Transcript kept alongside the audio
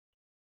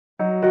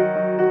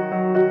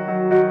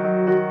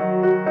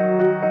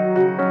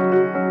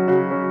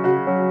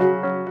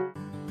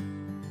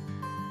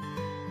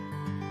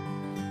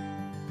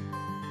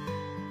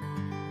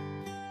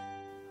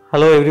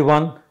Hello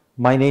everyone,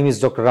 my name is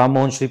Dr.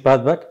 Mohan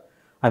Sripad Bhat.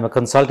 I am a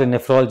consultant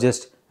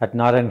nephrologist at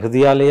Narayana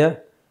Hridayalaya,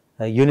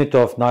 a unit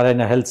of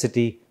Narayana Health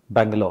City,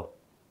 Bangalore.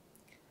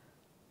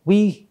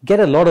 We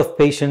get a lot of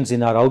patients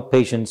in our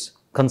outpatients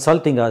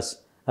consulting us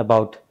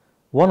about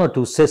one or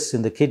two cysts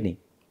in the kidney.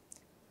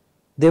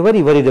 They are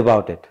very worried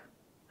about it,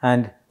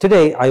 and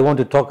today I want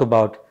to talk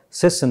about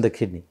cysts in the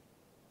kidney.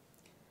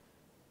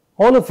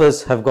 All of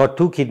us have got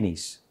two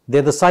kidneys. They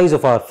are the size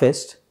of our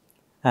fist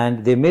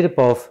and they are made up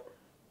of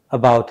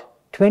about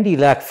 20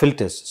 lakh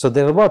filters. So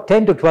there are about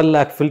 10 to 12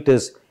 lakh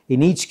filters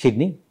in each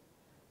kidney.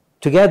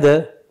 Put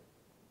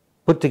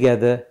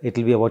together, it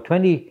will be about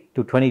 20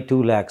 to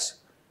 22 lakhs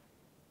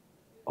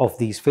of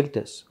these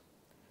filters.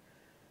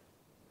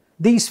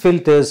 These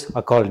filters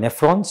are called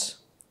nephrons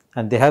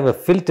and they have a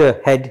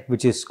filter head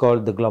which is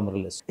called the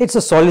glomerulus. It's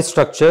a solid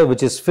structure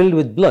which is filled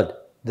with blood.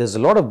 There's a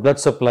lot of blood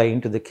supply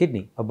into the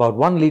kidney. About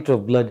 1 liter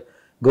of blood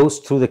goes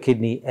through the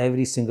kidney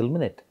every single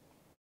minute.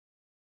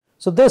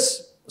 So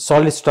this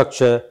solid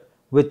structure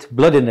with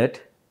blood in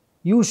it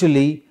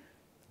usually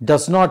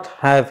does not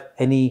have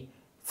any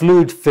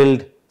fluid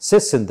filled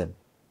cysts in them.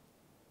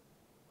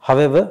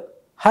 However,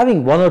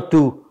 having one or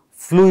two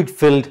fluid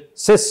filled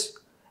cysts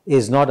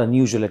is not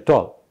unusual at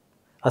all.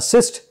 A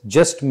cyst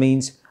just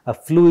means a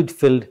fluid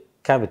filled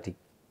cavity.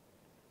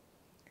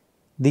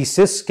 These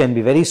cysts can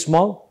be very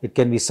small. It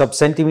can be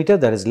sub-centimeter,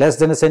 that is less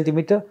than a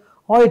centimeter,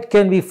 or it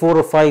can be 4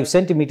 or 5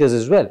 centimeters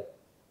as well.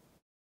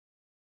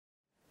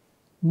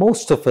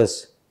 Most of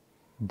us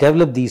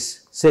develop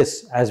these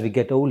cysts as we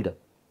get older.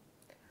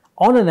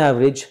 On an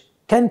average,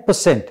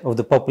 10% of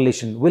the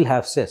population will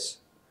have cysts.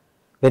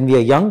 When we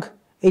are young,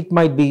 it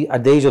might be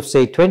at the age of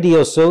say 20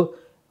 or so,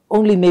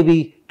 only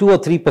maybe 2 or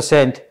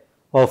 3%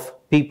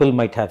 of people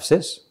might have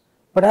cysts.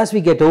 But as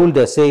we get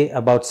older, say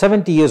about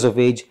 70 years of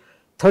age,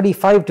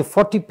 35 to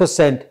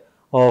 40%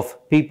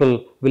 of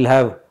people will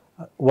have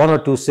 1 or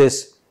 2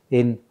 cysts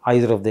in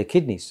either of their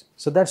kidneys.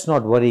 So that's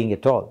not worrying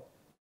at all.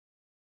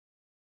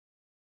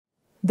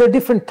 There are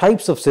different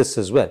types of cysts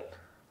as well.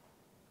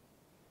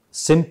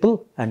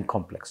 Simple and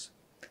complex.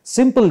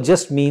 Simple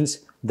just means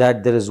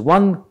that there is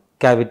one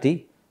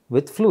cavity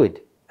with fluid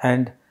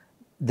and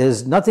there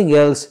is nothing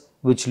else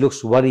which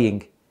looks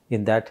worrying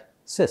in that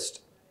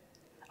cyst.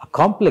 A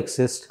complex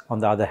cyst, on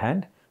the other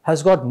hand,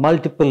 has got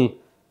multiple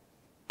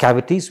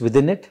cavities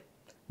within it,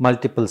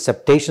 multiple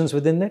septations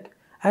within it,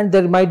 and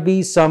there might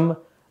be some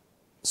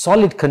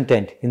solid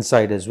content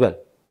inside as well.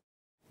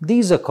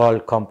 These are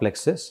called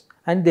complex cysts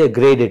and they are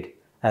graded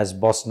as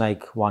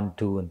Bosniak 1,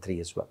 2 and 3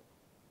 as well.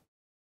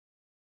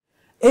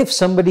 If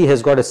somebody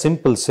has got a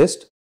simple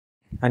cyst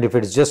and if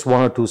it is just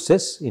 1 or 2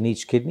 cysts in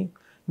each kidney,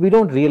 we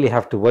don't really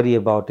have to worry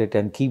about it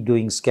and keep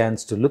doing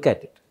scans to look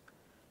at it.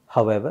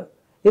 However,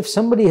 if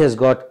somebody has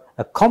got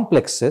a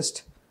complex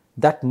cyst,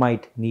 that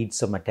might need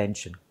some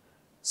attention.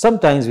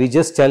 Sometimes we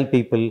just tell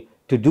people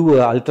to do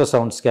an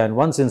ultrasound scan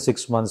once in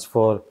 6 months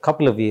for a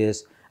couple of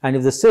years, and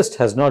if the cyst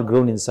has not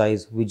grown in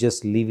size, we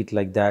just leave it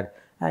like that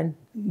and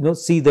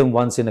see them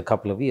once in a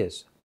couple of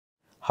years.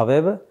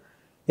 However,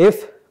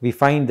 if we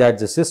find that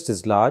the cyst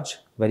is large,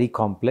 very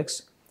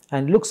complex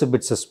and looks a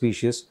bit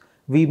suspicious,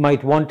 we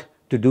might want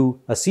to do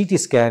a CT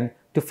scan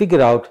to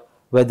figure out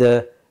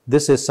whether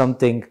this is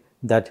something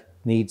that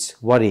needs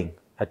worrying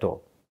at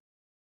all.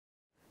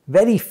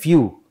 Very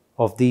few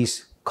of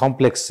these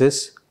complex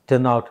cysts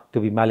turn out to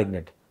be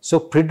malignant. So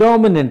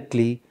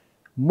predominantly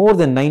more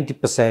than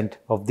 90%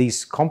 of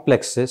these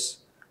complex cysts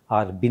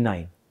are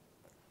benign.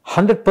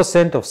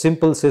 100% of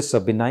simple cysts are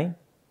benign.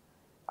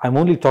 I'm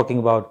only talking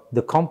about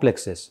the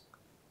complex cysts.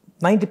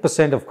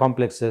 90% of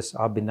complex cysts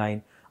are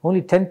benign.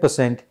 Only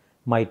 10%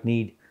 might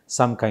need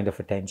some kind of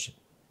attention.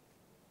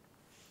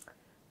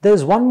 There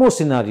is one more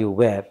scenario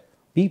where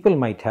people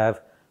might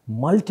have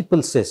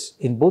multiple cysts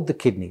in both the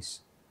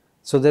kidneys.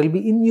 So there will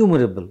be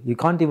innumerable, you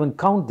can't even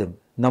count them,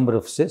 number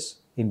of cysts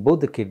in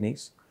both the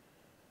kidneys.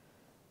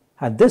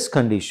 And this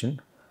condition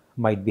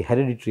might be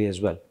hereditary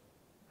as well.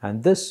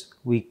 And this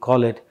we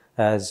call it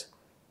as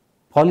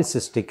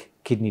polycystic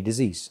kidney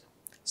disease.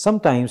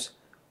 Sometimes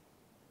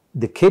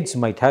the kids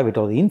might have it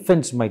or the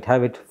infants might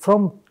have it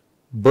from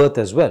birth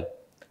as well.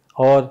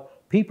 Or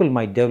people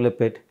might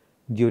develop it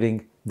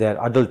during their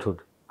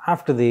adulthood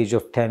after the age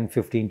of 10,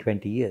 15,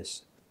 20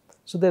 years.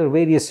 So there are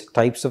various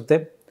types of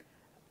them.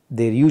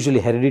 They are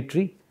usually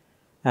hereditary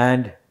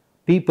and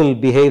people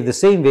behave the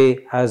same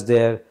way as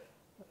their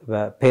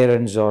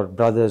parents or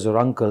brothers or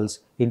uncles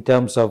in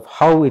terms of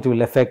how it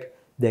will affect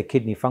their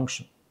kidney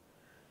function.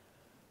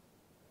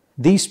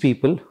 These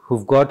people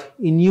who've got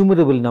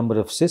innumerable number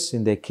of cysts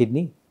in their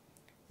kidney,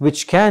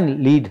 which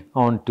can lead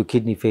on to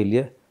kidney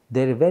failure,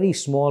 they're a very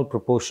small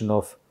proportion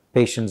of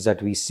patients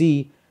that we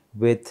see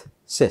with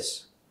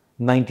cysts.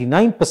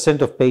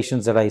 99% of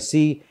patients that I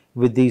see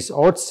with these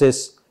odd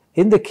cysts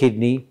in the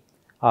kidney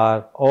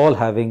are all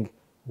having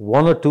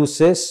 1 or 2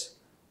 cysts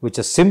which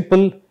are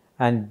simple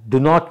and do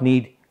not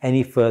need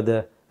any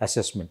further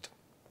assessment.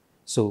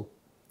 So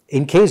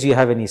in case you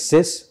have any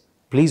cysts,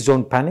 please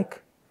don't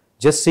panic.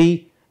 Just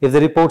see if the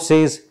report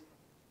says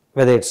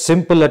whether it's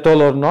simple at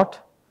all or not,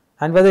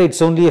 and whether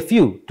it's only a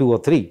few, 2 or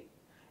 3.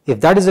 If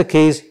that is the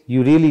case,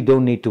 you really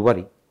don't need to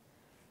worry.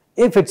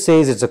 If it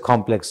says it's a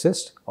complex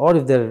cyst, or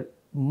if there are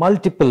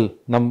multiple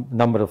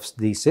number of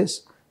these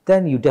cysts,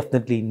 then you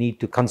definitely need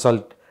to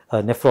consult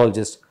a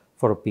nephrologist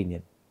for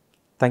opinion.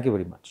 Thank you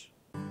very much.